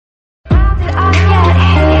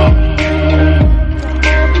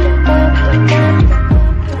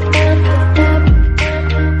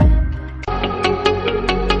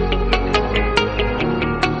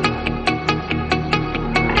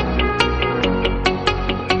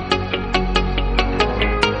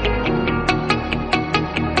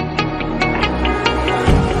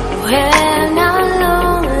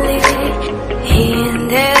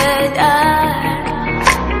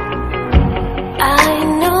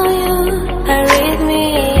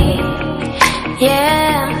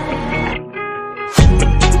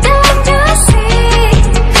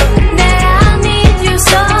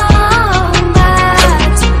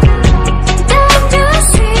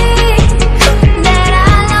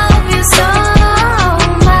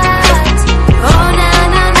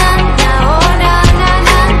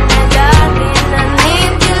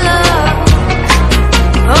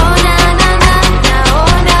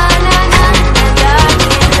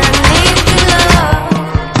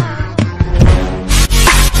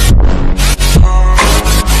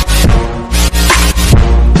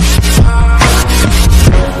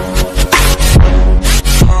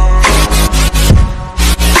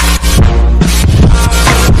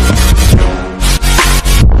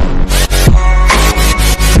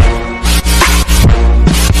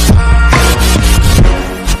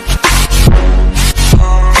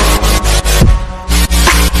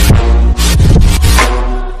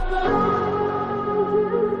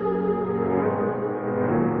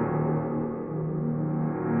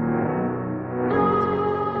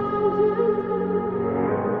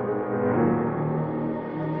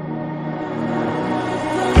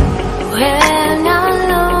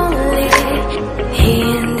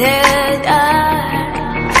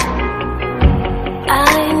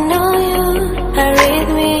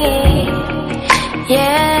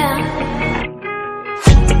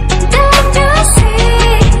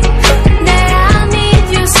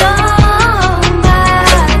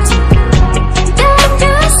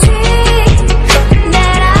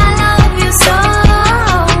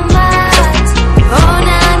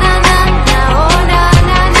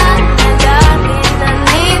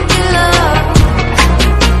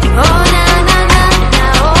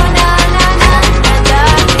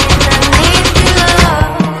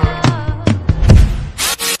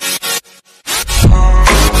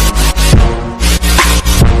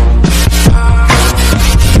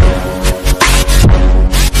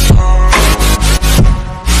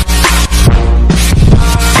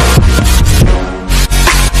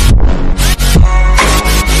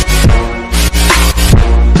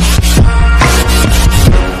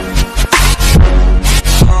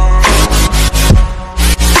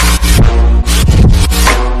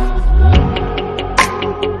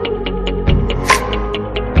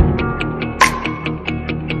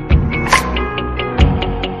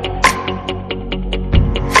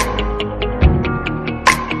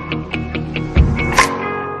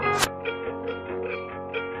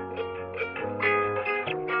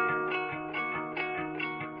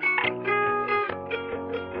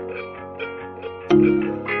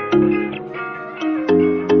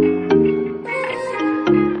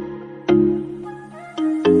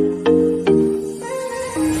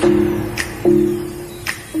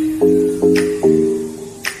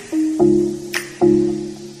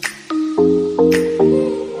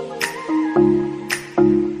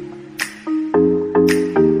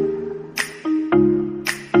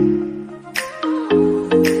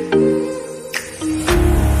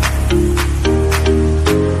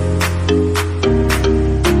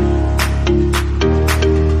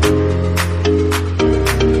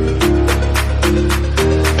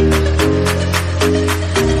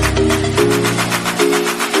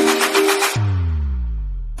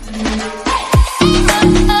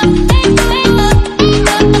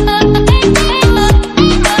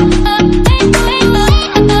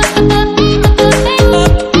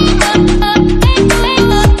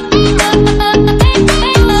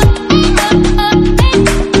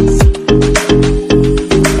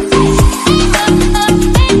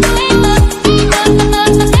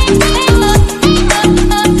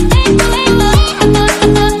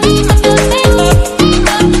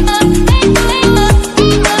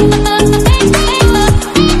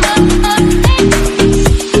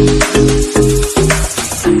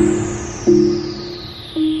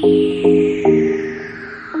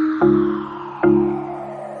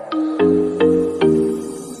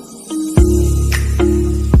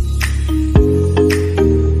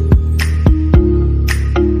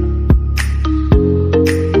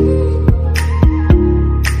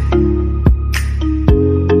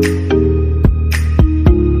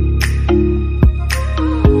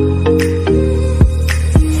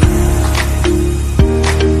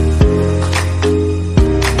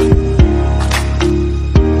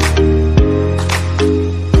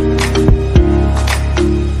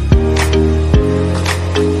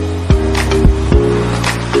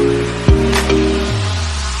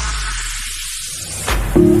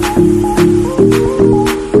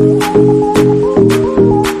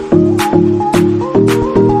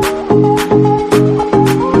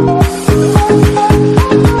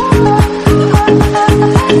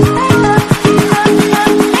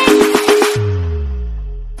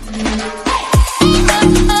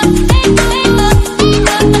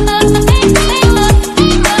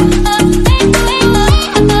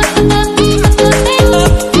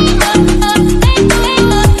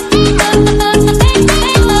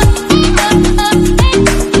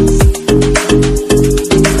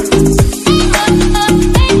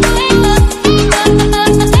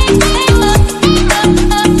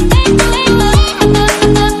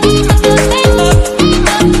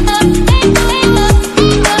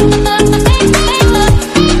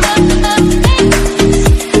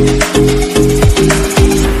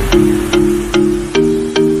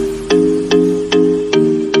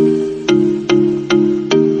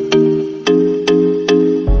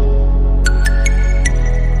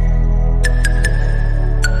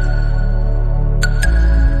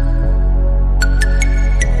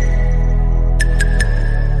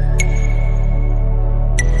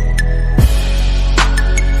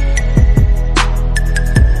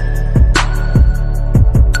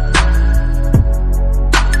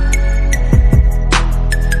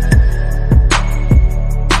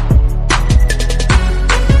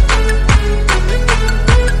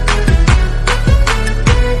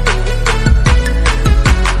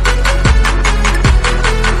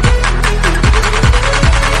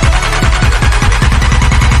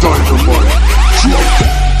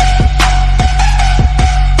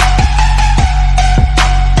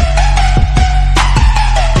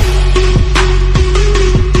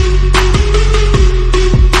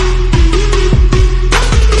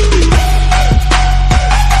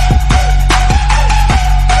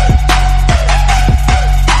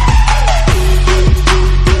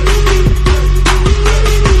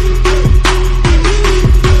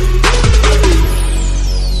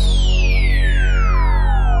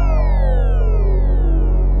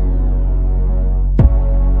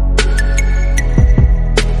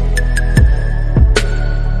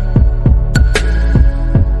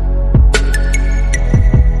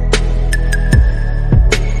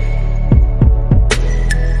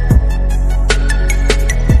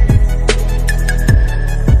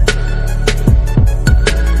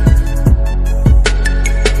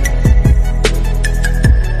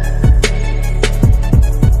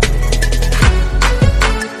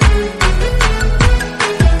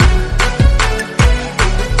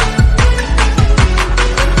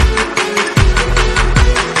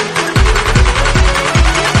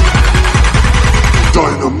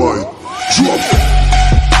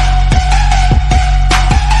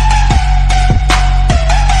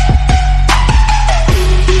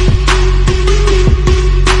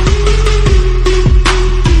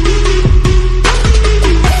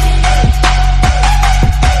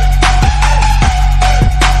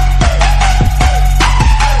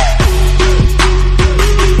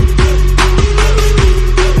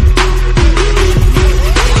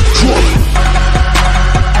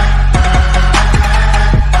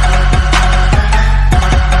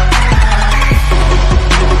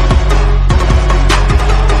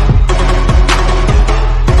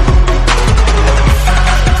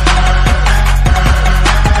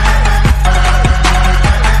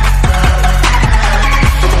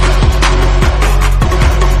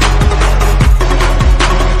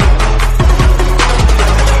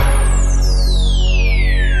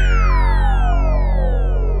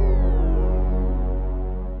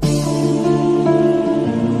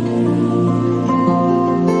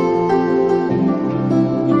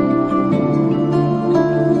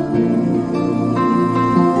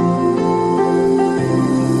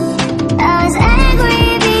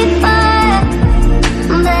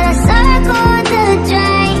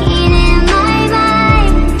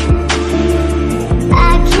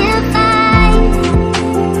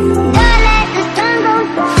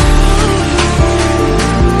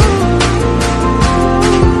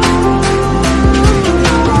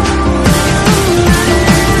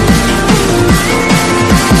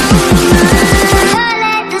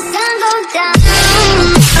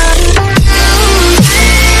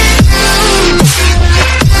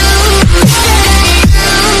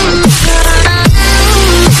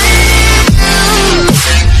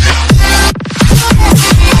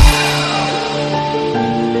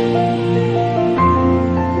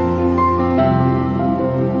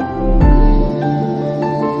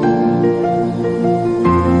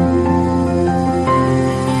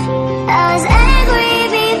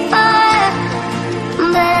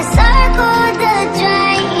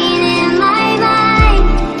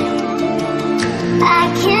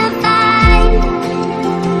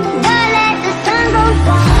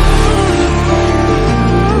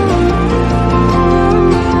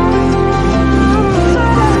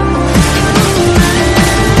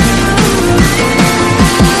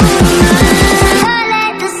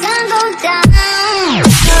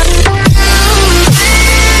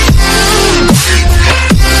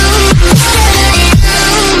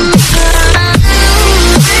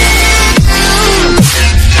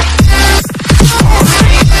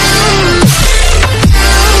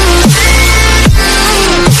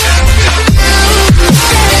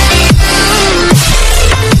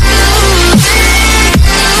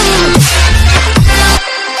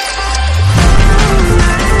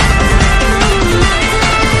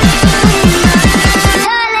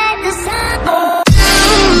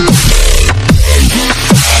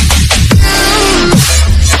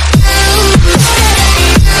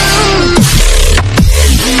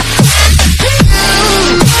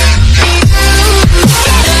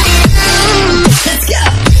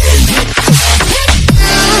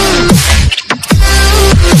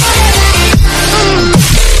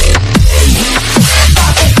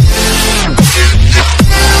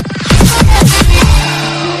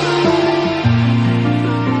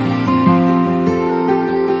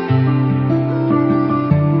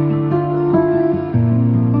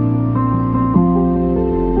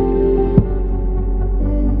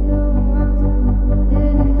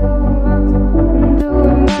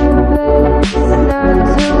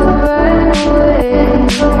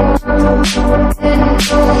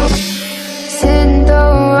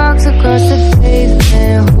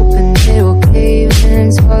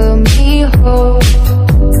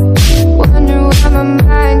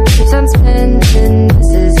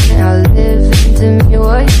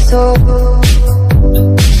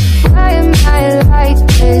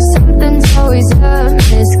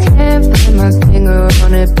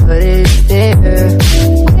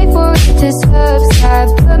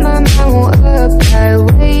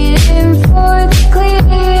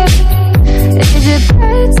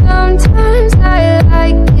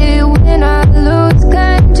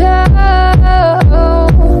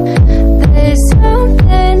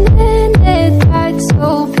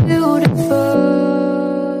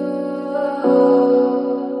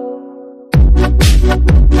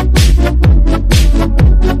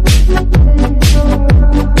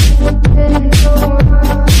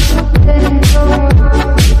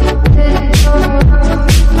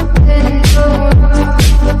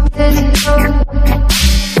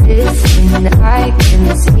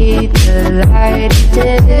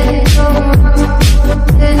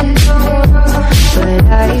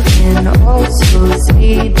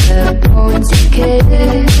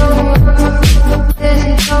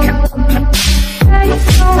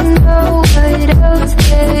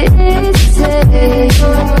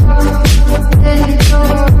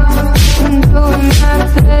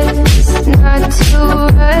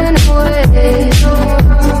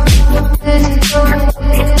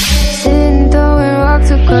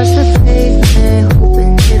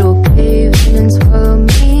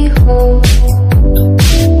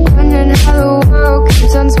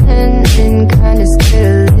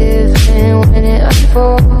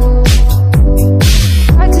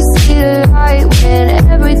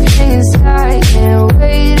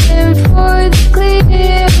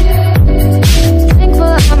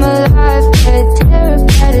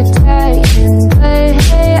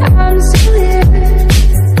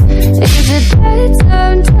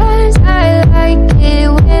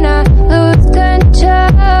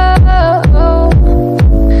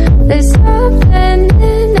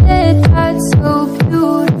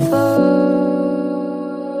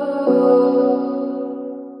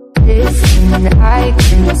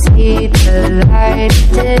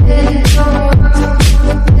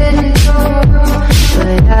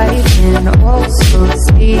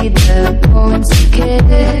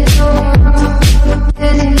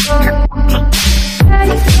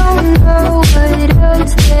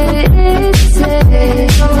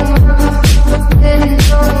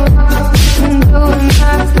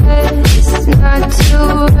Not to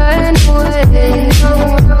run away.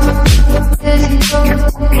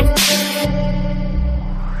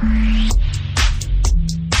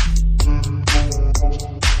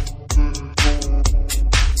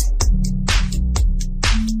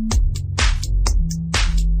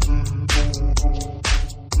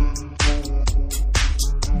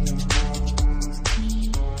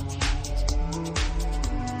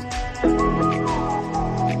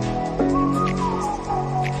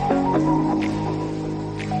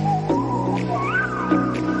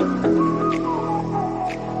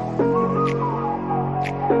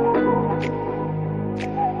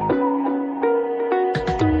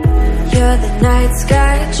 night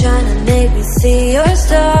sky, trying to make me see your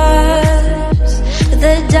stars. But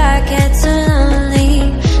the dark gets so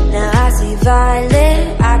lonely. Now I see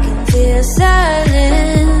violet, I can feel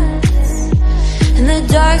silence. In the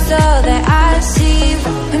dark's all that I see.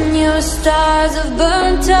 When your stars have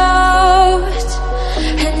burnt out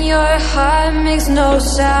and your heart makes no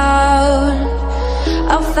sound,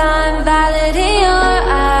 I'll find violet in your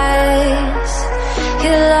eyes.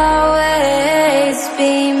 You'll always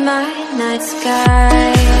be my night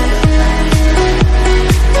sky.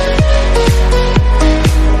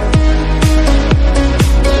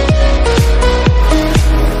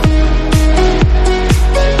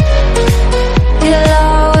 You'll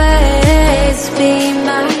always be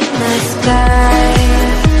my night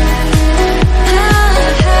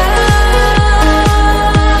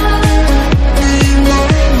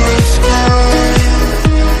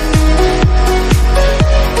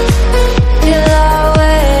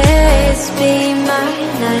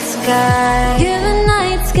sky. You're the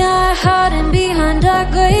night sky, hiding behind dark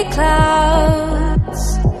gray clouds.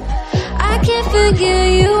 I can't figure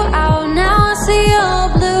you out now. I see you're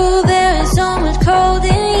blue. There is so much cold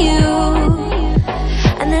in you,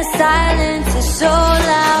 and the silence is so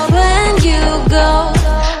loud when you go.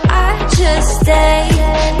 I just stay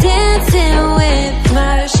dancing with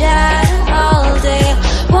my shadow all day.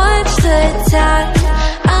 Watch the time.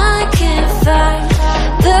 I can't find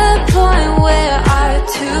the point where our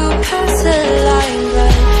two pass the line,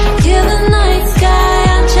 but you're the night sky.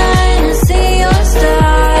 I'm trying to see your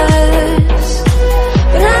stars,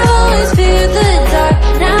 but I always fear the dark.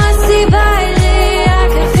 Now I see violet, I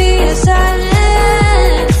can feel your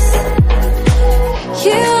silence.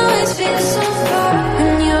 You always feel so far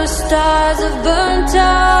when your stars have burnt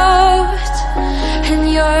out and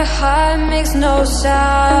your heart makes no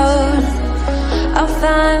sound. I'll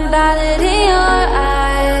find violet in your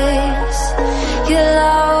eyes. You'll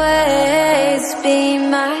always be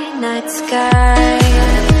my night sky.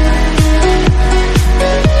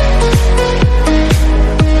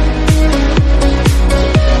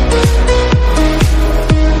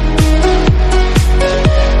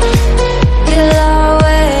 You'll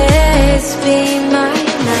always be my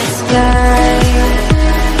night sky.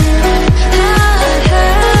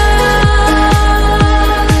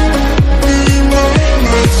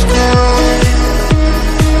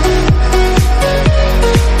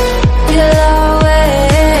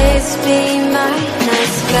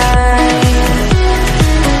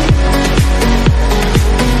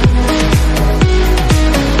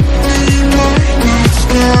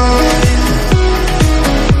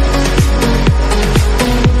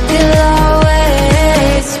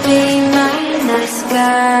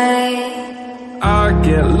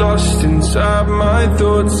 Inside my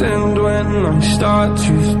thoughts, and when I start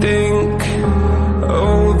to think,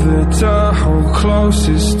 oh, the tunnel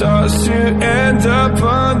closest starts to end up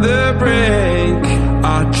on the brink.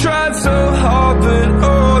 I tried so hard, but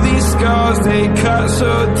all these scars, they cut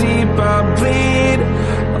so deep, I bleed.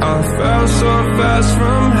 I fell so fast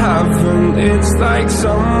from heaven, it's like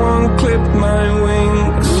someone clipped my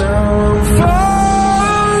wings. Now I'm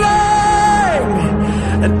falling,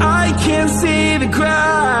 and I can't see the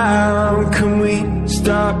ground. Can we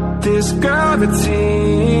stop this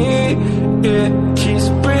gravity? It keeps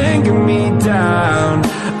bringing me down.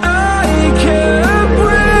 I can't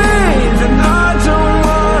breathe and I don't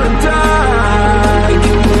wanna die.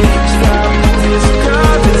 Can we stop this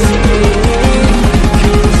gravity?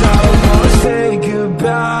 'Cause I wanna say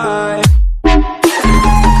goodbye.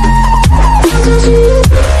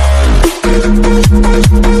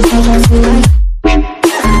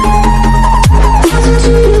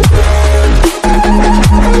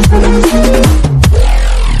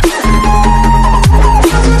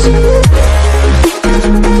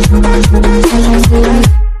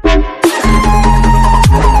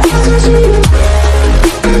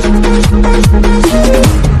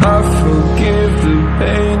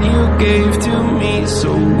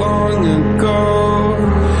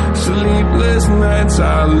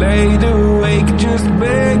 I laid awake just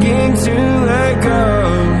begging to let go.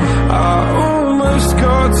 I almost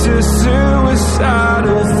got to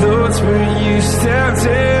suicidal thoughts, but you stepped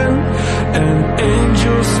in. An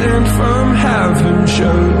angel sent from heaven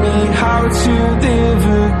showed me how to live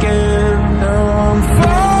again. Now I'm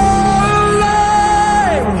falling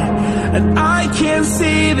and I can't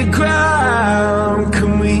see the ground.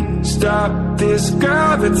 Can we stop this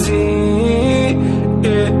gravity?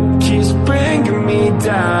 It keeps bringing me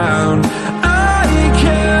down. I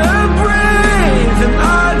can't breathe and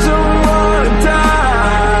I don't wanna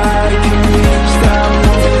die. Can we stop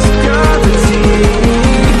this gravity?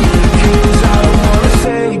 'Cause I don't wanna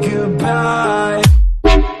say goodbye.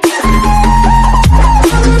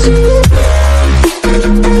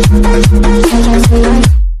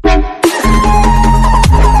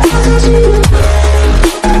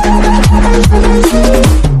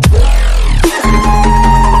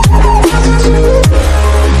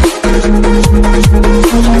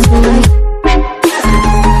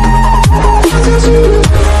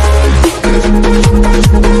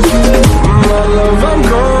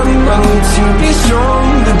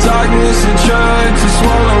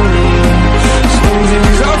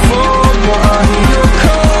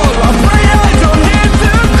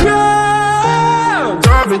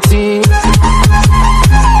 gravity. Gravity.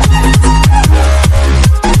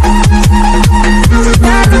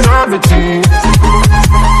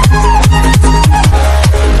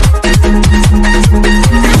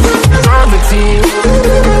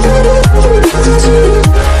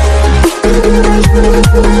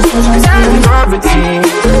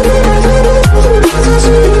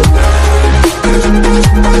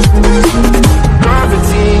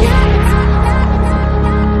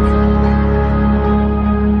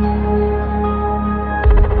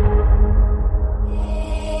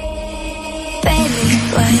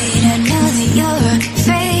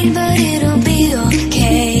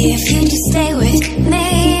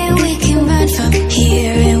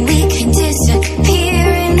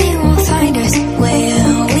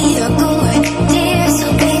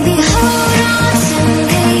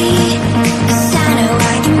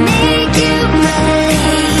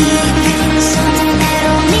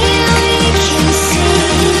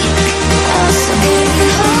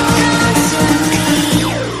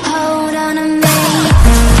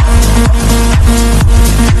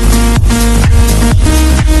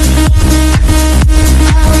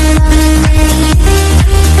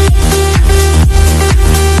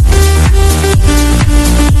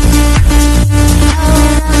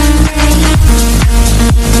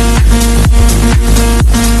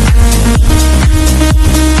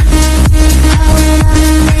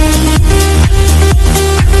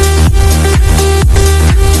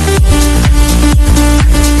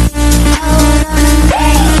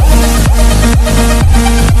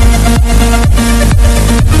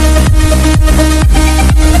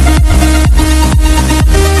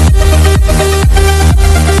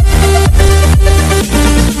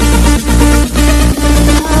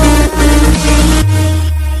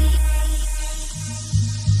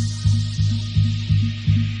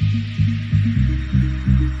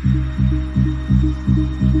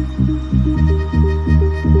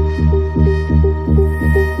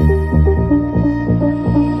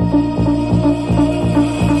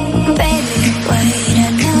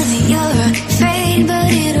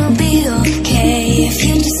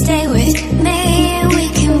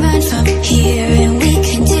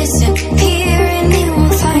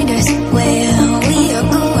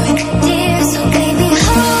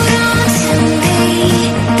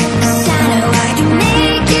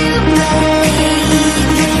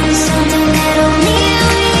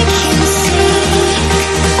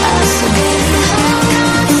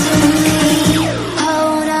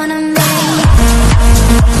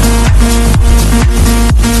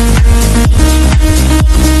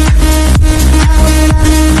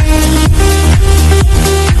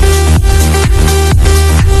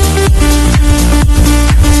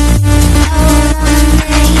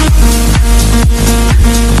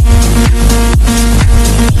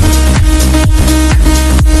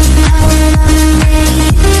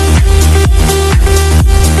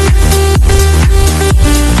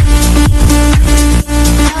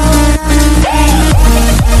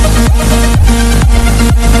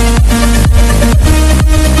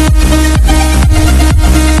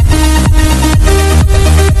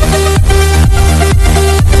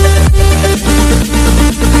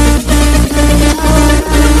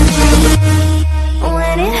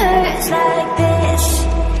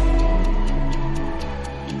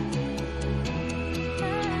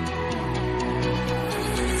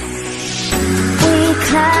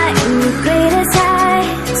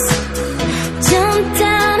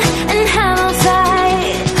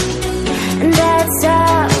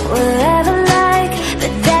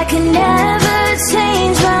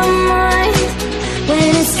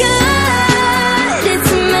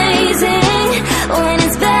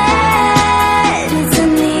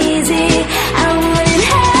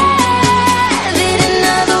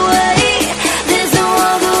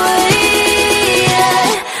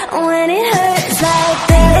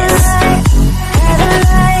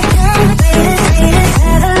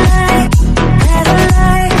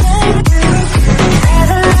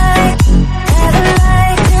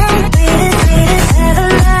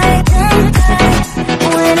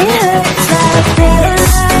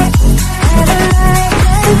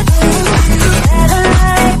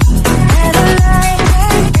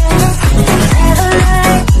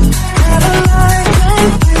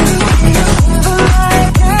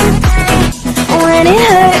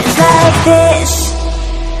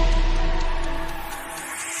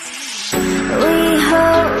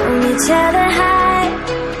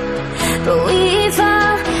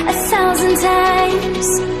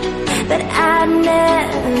 but I'd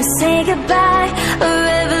never say goodbye or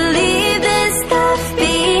ever leave this stuff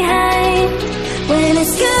behind. When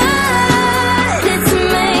it's good, it's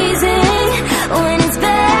amazing. When it's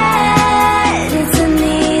bad,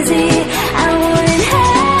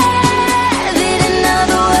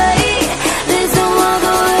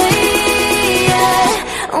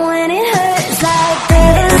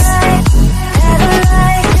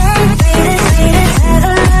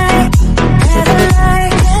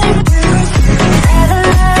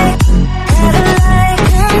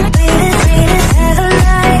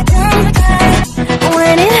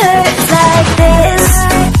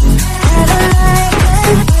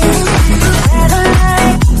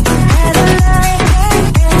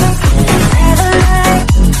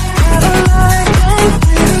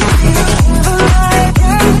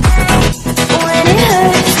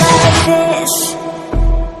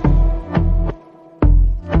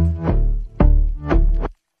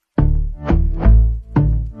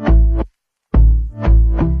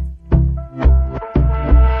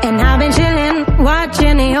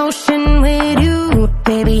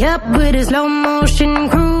 we up with a slow motion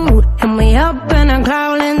crew, and we up in our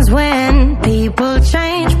growlings when people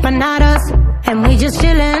change, but not us. And we just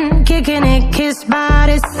chillin', kicking it, kissed by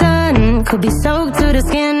the sun. Could be soaked to the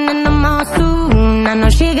skin in the mall soon. I know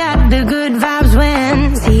she got the good vibes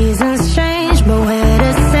when seasons change, but we're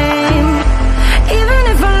the same. Even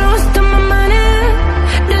if I lost all my money,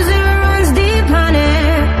 the zero runs deep, honey.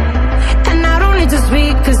 And I don't need to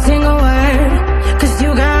speak a single word, 'cause you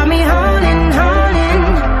got me holding, holding.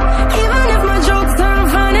 Even if my jokes aren't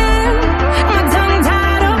funny, my tongue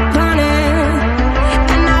tied up on it.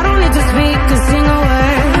 And I don't need to speak a single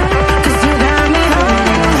word, 'cause you got me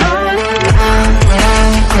holding, holding.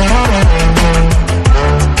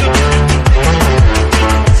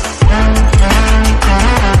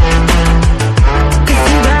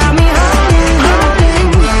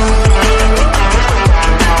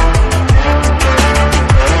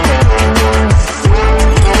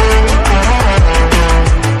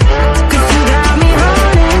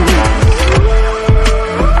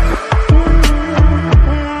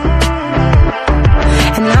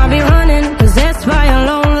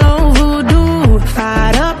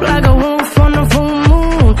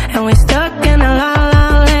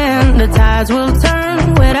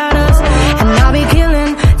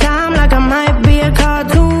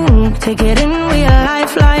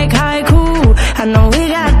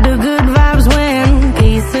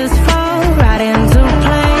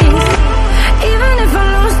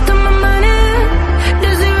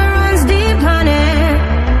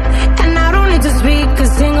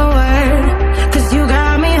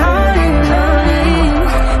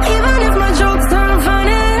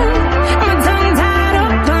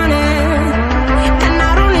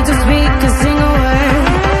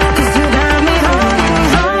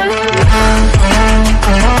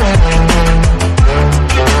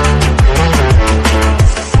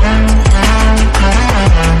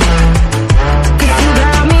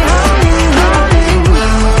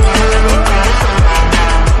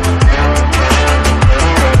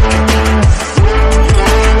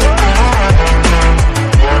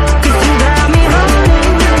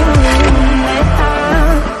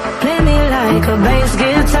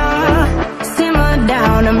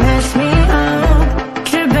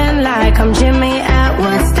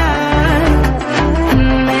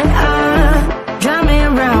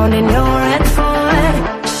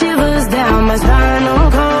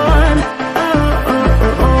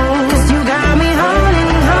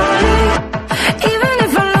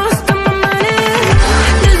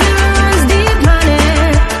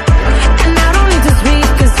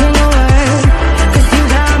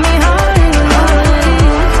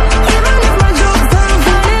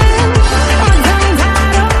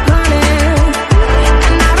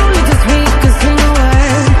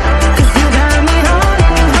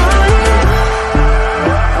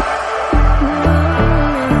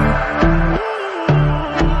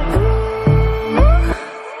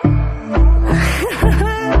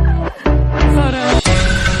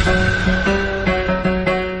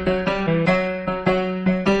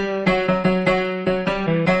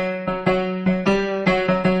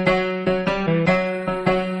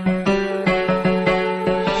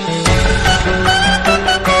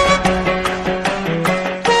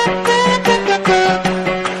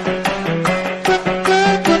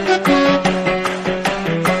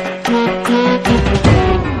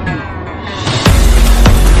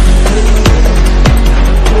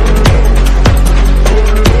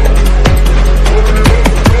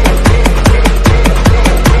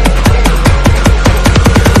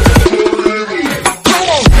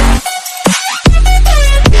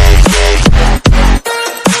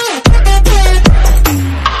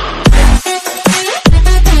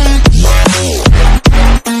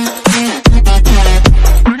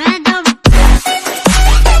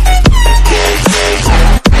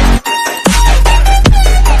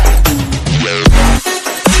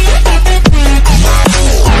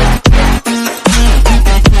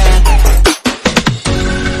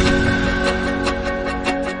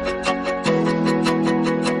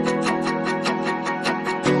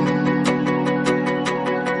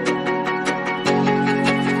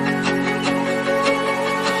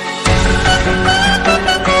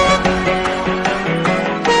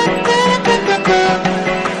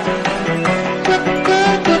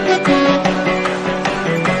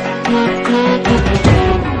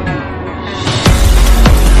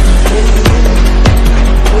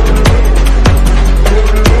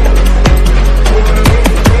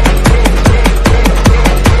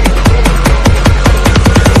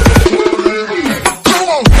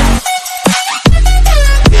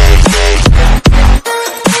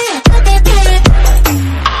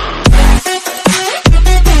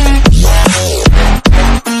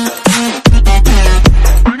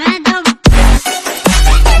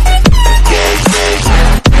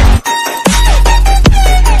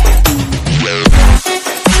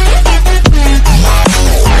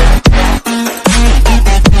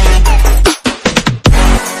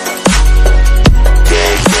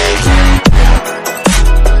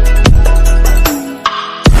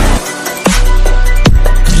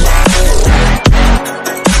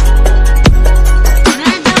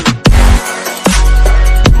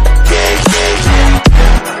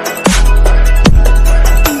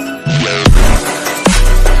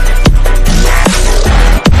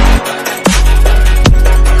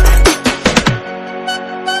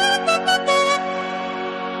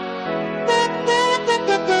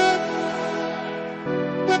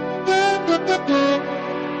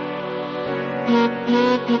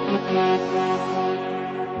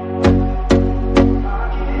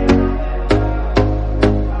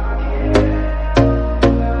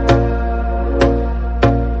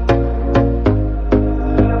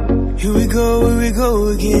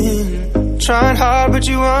 again. Trying hard, but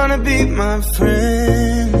you wanna be my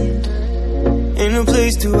friend. Ain't no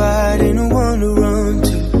place to hide, ain't no one to run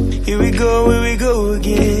to. Here we go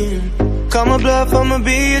again. Call my bluff, I'ma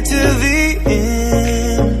be here till the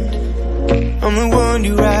end. I'm the one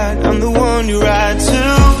you ride, I'm the one you ride to.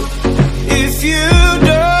 If you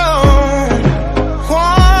don't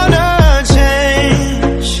wanna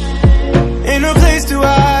change, ain't no place to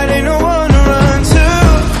hide, ain't no one to run to.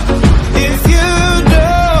 If you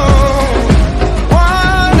don't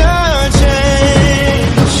wanna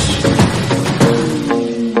change,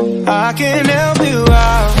 I can help you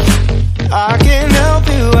out, I can help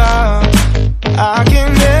you out, I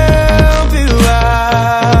can help you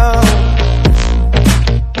out,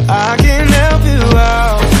 I can help you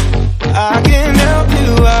out, I can help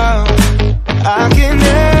you out, I can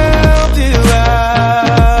help you out.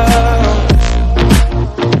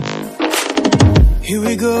 Here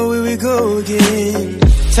we go again.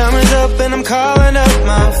 Time is up and I'm calling up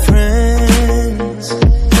my friends.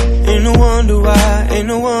 Ain't no wonder why, ain't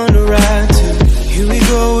no one to ride to. Here we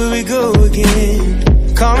go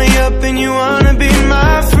again. Call me up and you wanna be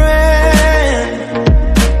my friend.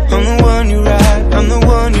 I'm the one you ride, I'm the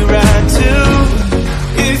one you ride to.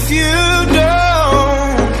 If you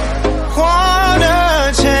don't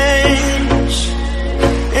wanna change,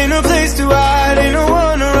 ain't no place to hide, ain't no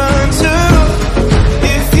one to run to.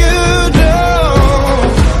 If you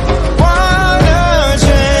don't wanna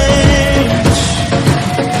change,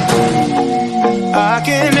 I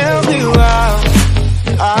can help you out,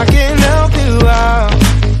 I can help you out,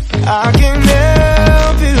 I can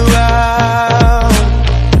help you out,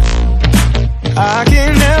 I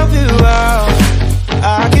can help you out,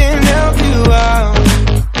 I can help you out,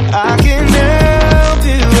 I can help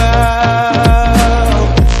you out,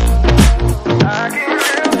 I can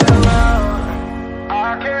help you out,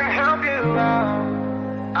 I can help you out,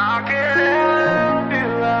 I can help you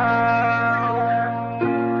out.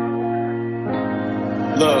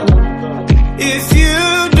 Look, if you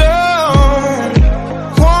don't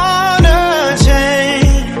wanna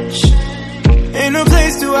change, ain't no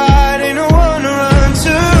place to hide, ain't no one to run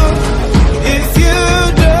to. If you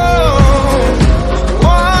don't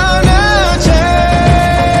wanna change,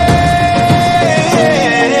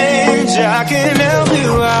 I can help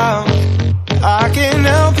you out, I can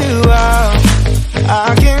help you out,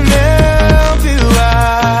 I can help you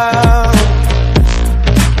out,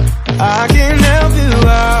 I can help you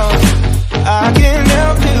out, I can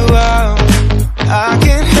help you out, I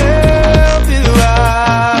can help you out.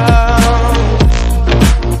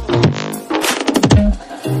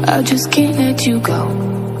 I just can't let you go.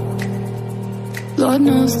 Lord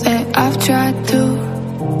knows that I've tried to.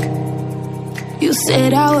 You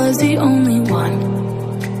said I was the only one.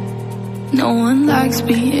 No one likes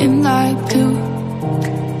being lied to.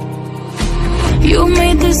 You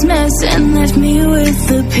made this mess and left me with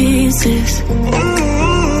the pieces.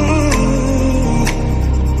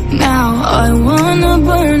 Now I wanna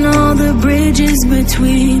burn all the bridges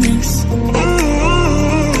between us.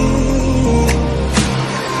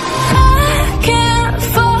 I can't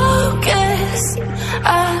focus,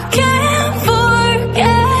 I can't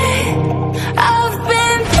forget. I've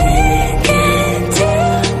been thinking too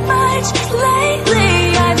much lately.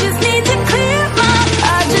 I just need to clear my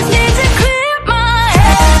head.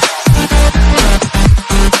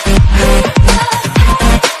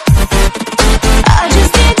 I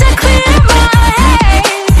just need to clear my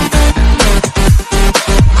head.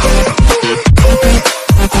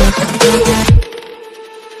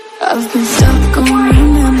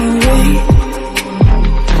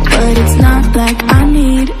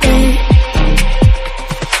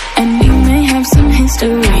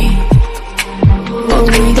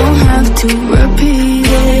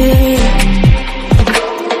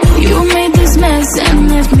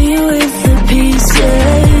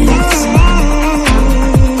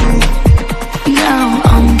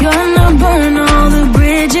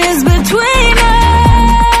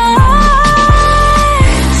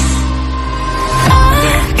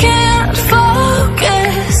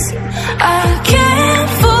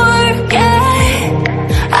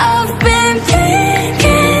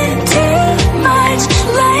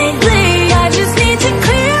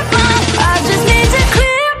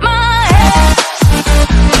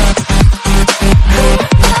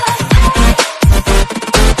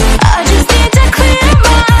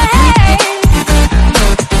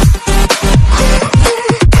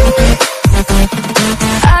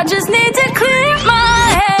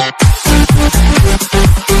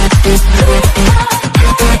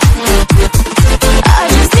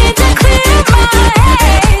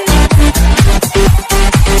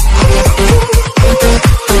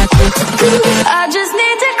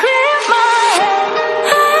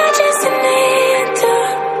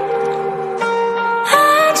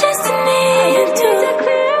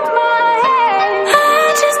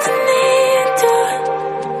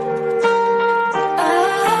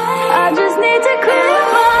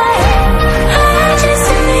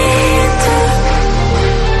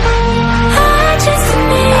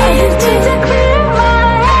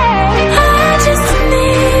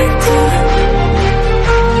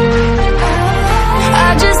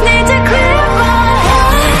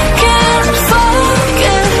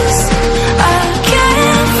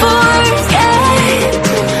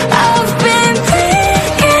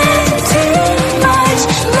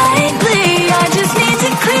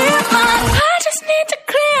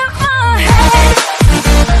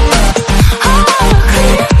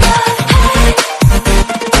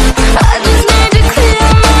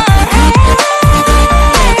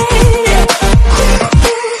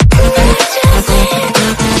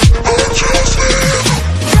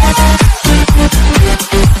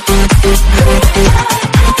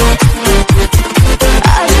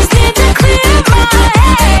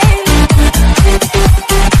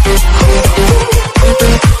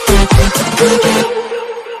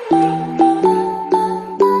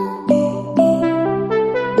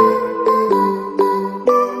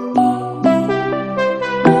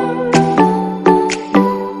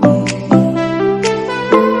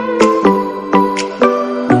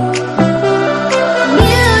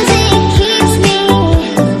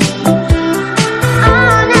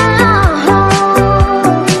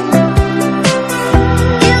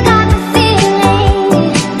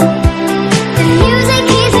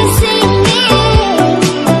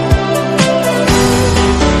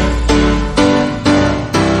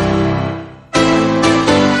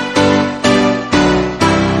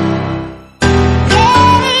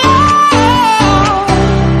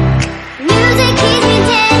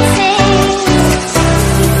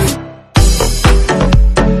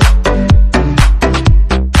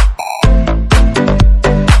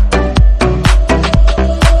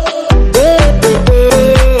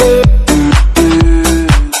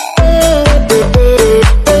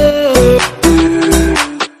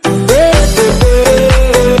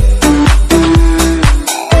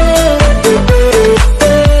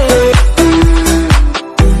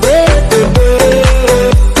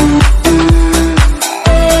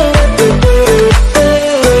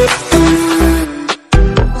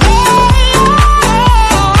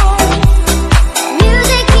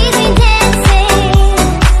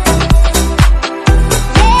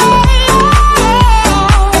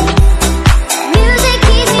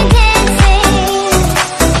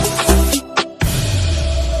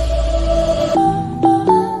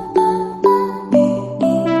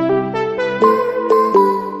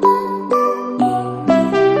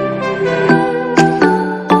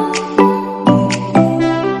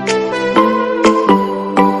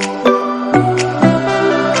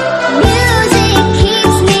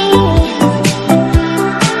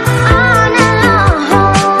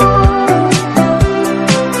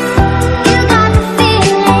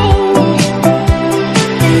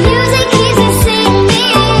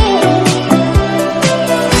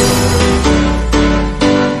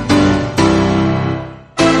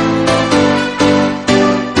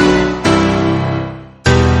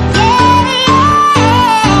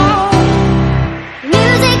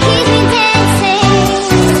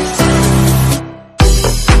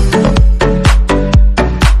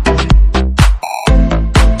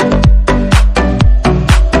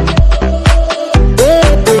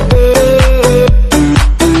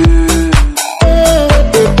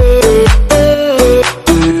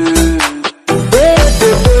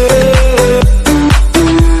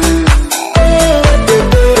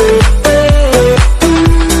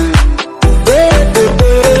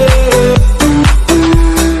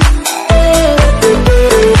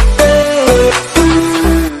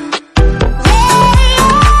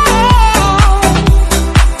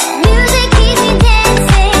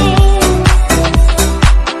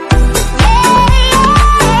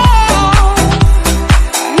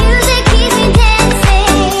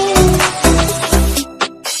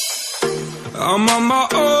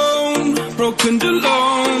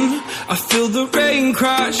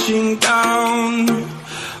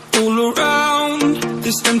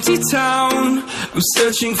 empty town. I'm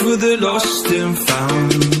searching for the lost and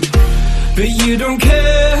found, but you don't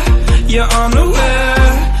care, you're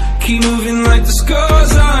unaware. Keep moving like the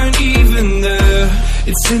scars aren't even there.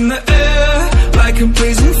 It's in the air, like a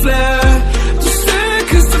blazing flare. Just stare,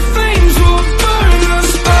 cause the flames will burn us.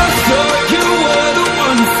 I thought you were the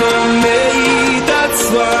one for me. That's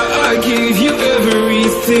why I gave you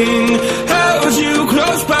everything. Held you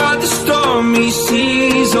close by the stormy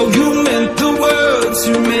seas. Oh, you meant the world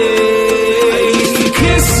to me. I used to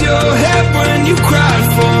kiss your head when you cried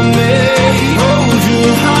for me. Hold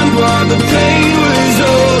your hand while the pain was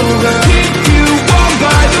over. Keep you warm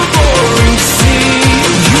by the roaring sea.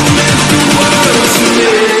 You meant the world to me.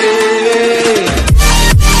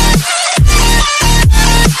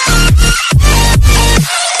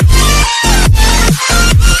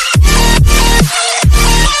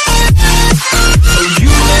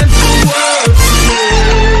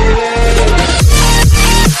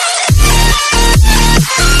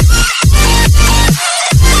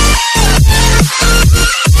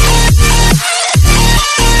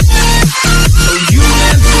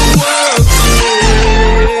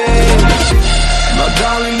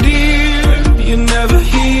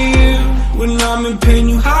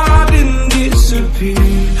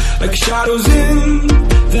 Like shadows in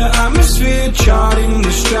the atmosphere, charting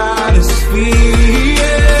the stratosphere.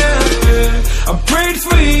 Yeah. I prayed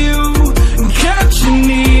for you and kept you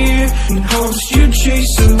near, in hopes you'd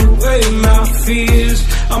chase away my fears.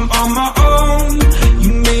 I'm on my own,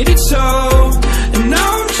 you made it so, and now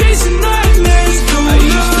I'm chasing nightmares. I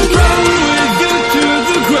used to run with you through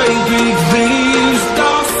the great big leaves,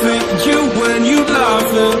 laugh at you when you laugh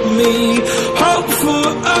at me. Hope for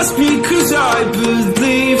us because I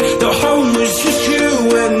believe the home was just you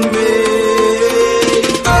and me.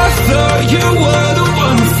 I thought you were the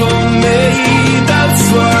one for me. That's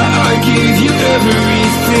why I gave you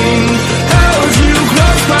everything. Held you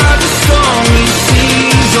close by the stormy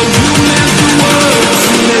seas. Oh, you meant the world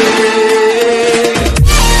to me.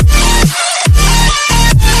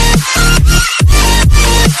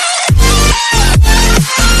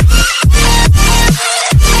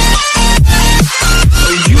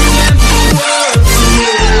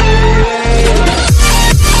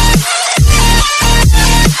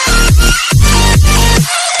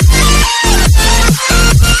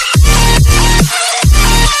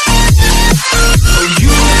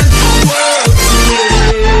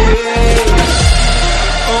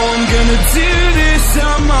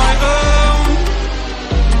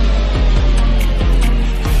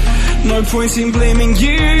 No point in blaming you,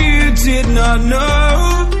 you did not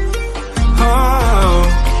know. Oh,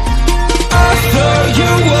 I thought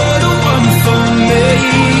you were the one for me.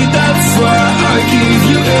 That's why I gave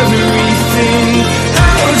you everything.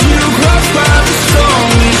 Held you close by the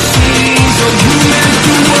stormy seas. Oh, you meant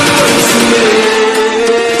the world to me.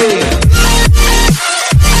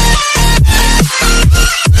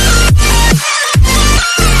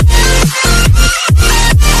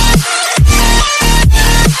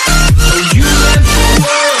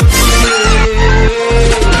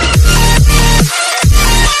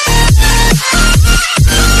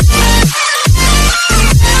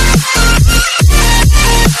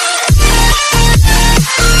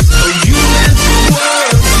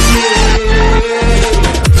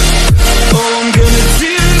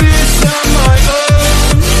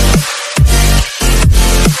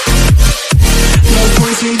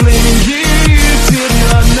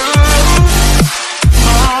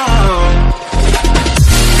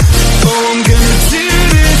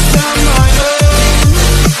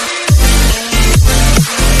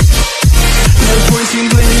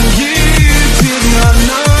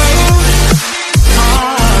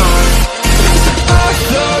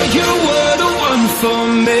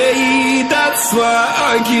 That's why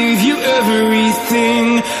I gave you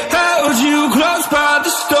everything. Held you close by the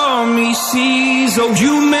stormy seas. Oh,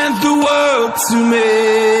 you meant the world to me.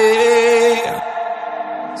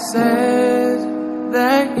 Said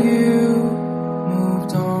that you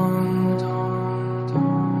moved on.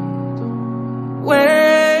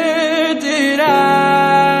 Where did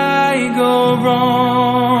I go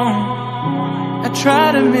wrong? I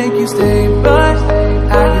tried to make you stay, but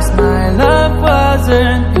I guess my love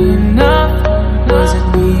wasn't enough. Was it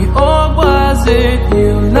me or was it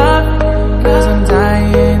you, love? 'Cause I'm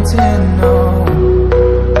dying to know.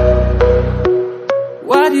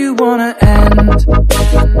 Why do you wanna end?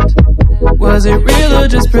 Was it real or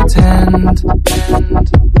just pretend?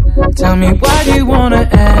 Tell me, why do you wanna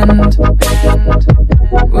end?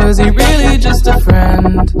 Was he really just a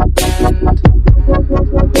friend?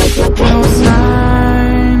 No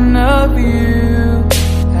sign of you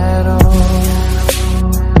at all.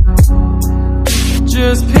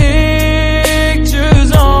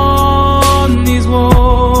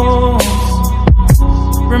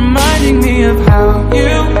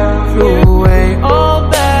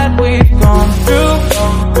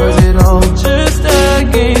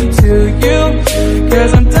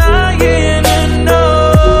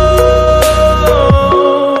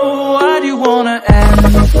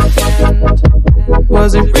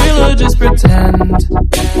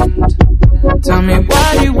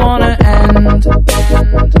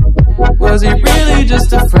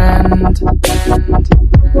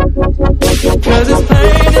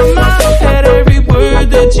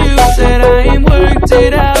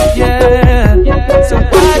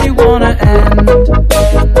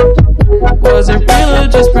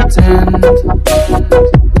 pretend.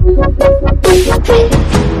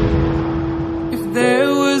 If there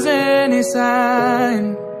was any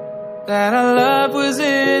sign that our love was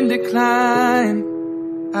in decline,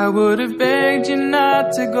 I would have begged you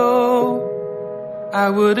not to go. I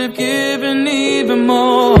would have given even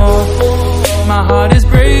more. My heart is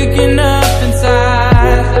breaking up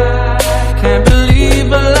inside. Can't believe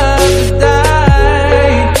my love has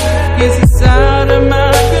died. Guess it's out of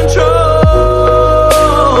my control.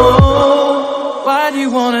 Why do you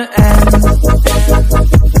wanna end?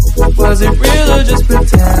 Was it real or just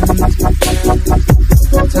pretend?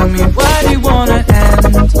 Tell me, why do you wanna end?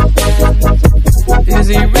 Is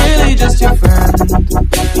he really just your friend?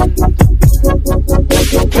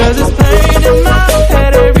 Cause it's plain in my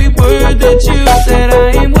head, every word that you said, I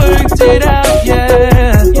ain't worked it out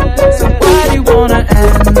yet. So why do you wanna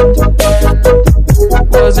end?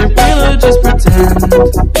 Was it real or just pretend?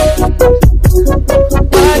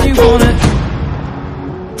 Why do you wanna?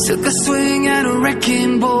 Took a swing at a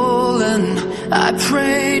wrecking ball and I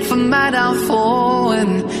prayed for my downfall,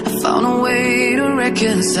 and I found a way to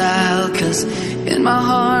reconcile, cause in my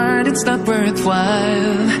heart it's not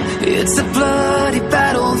worthwhile. It's a bloody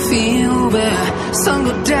battlefield where some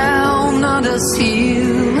go down, others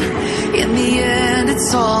heal. In the end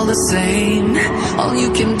it's all the same. All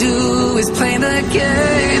you can do is play the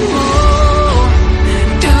game. Oh,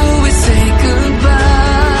 do we say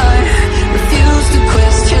goodbye? Refuse to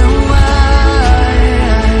question why.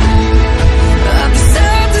 I'm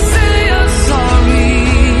sad to say I'm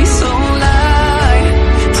sorry, so lie.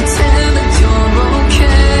 Pretend that you're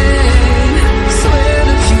okay. Swear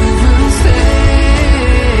that you will stay.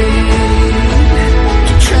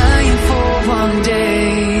 Keep trying for one day.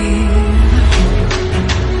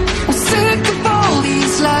 I'm sick of all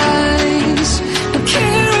these lies. Don't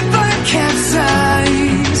care if I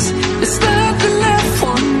capsize. There's nothing left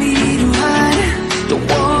for me to hide. Don't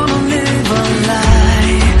wanna live a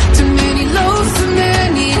lie. Too many lows, too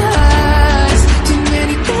many highs. Too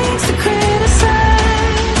many things to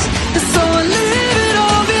criticize. And so I leave it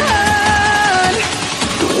all behind.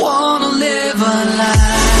 Don't wanna live a lie.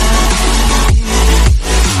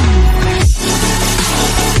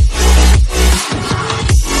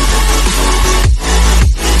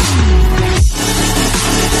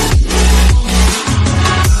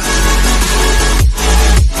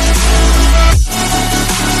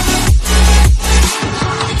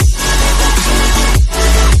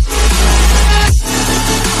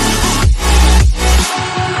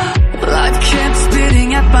 Life kept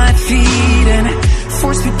spitting at my feet and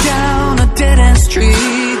forced me down a dead-end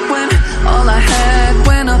street, when all I had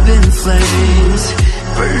went up in flames,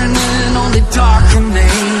 burning only dark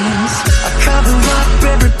remains. I cover up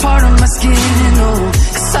every part of my skin, oh,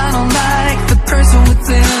 cause I don't like the person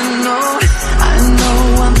within. Oh, I know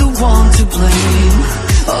I'm the one to blame.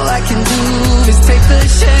 All I can do is take the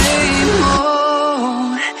shame.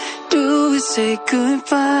 Oh, do we say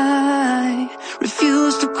goodbye?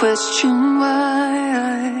 Refuse to question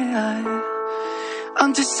why.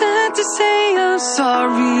 I'm too sad to say I'm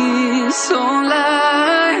sorry, so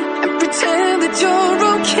lie and pretend that you're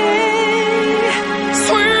okay.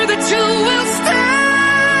 Swear that you will stay.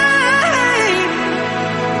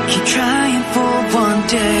 Keep trying for one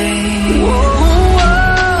day.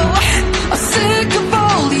 Whoa, I'm sick of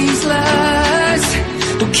all these lies.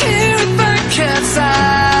 Don't care if I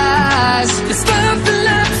capsize. There's nothing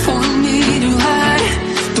left for me to hide.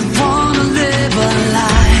 Don't wanna live a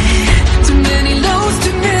lie. Too many lows,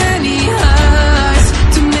 too many highs.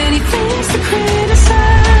 Too many things to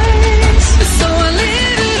criticize. So I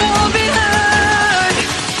leave it all behind.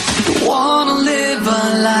 Don't wanna live a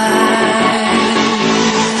lie.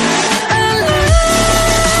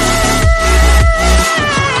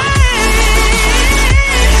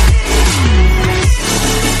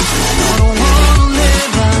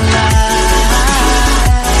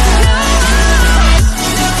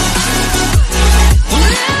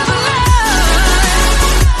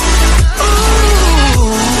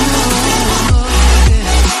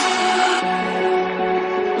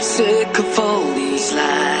 Sick of all these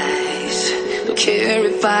lies. Don't care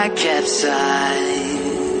if I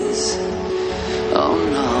capsize. Oh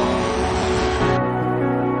no.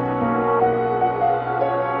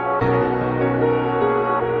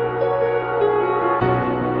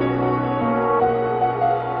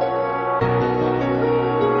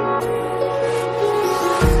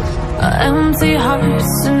 Empty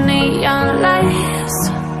hearts and neon lights,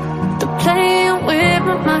 they're playing with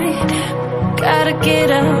my mind. Gotta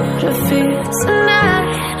get out of here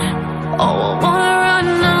tonight. Oh, I wanna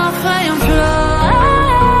run off and fly,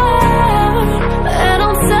 and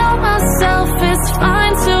I'll tell myself it's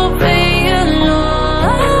fine to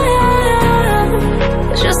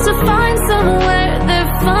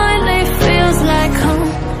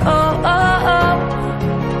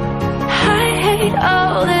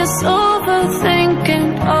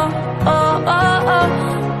overthinking. Oh, oh, oh, oh.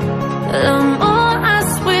 The more I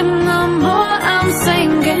swim, the more I'm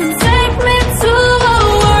sinking. Take me to a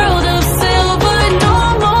world of silver. No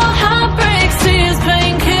more heartbreaks, tears,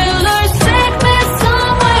 painkillers. Take me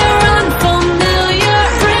somewhere unfamiliar.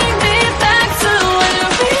 Bring me back to where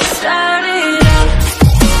we started out.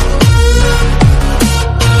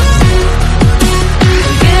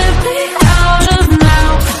 Get me out of now.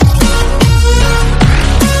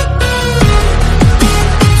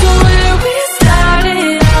 To where we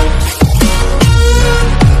started out.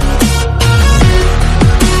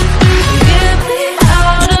 Get me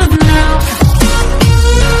out of now.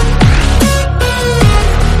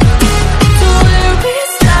 To where we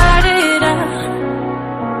started out.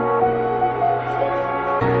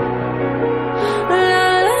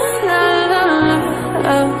 La la la la,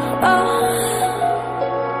 oh, oh.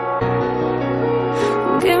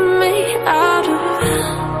 Get me out of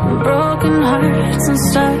broken hearts and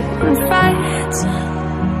starting fights,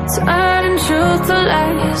 turning truth to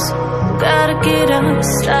lies. Gotta get up,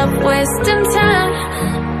 stop wasting time.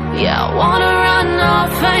 Yeah, I wanna run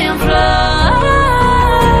off and fly.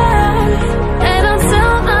 And I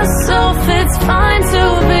tell myself it's fine to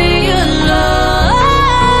be alone,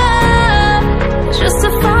 just to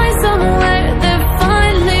find somewhere that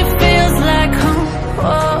finally feels like home.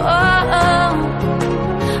 Oh, oh, oh.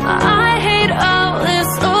 I hate all this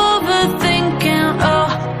overthinking. Oh,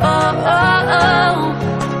 oh, oh, oh.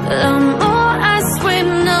 The more I swim,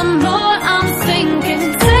 the more I'm sinking.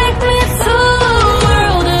 Take me to a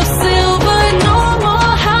world of silver. No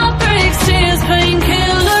more heartbreaks, tears, pain.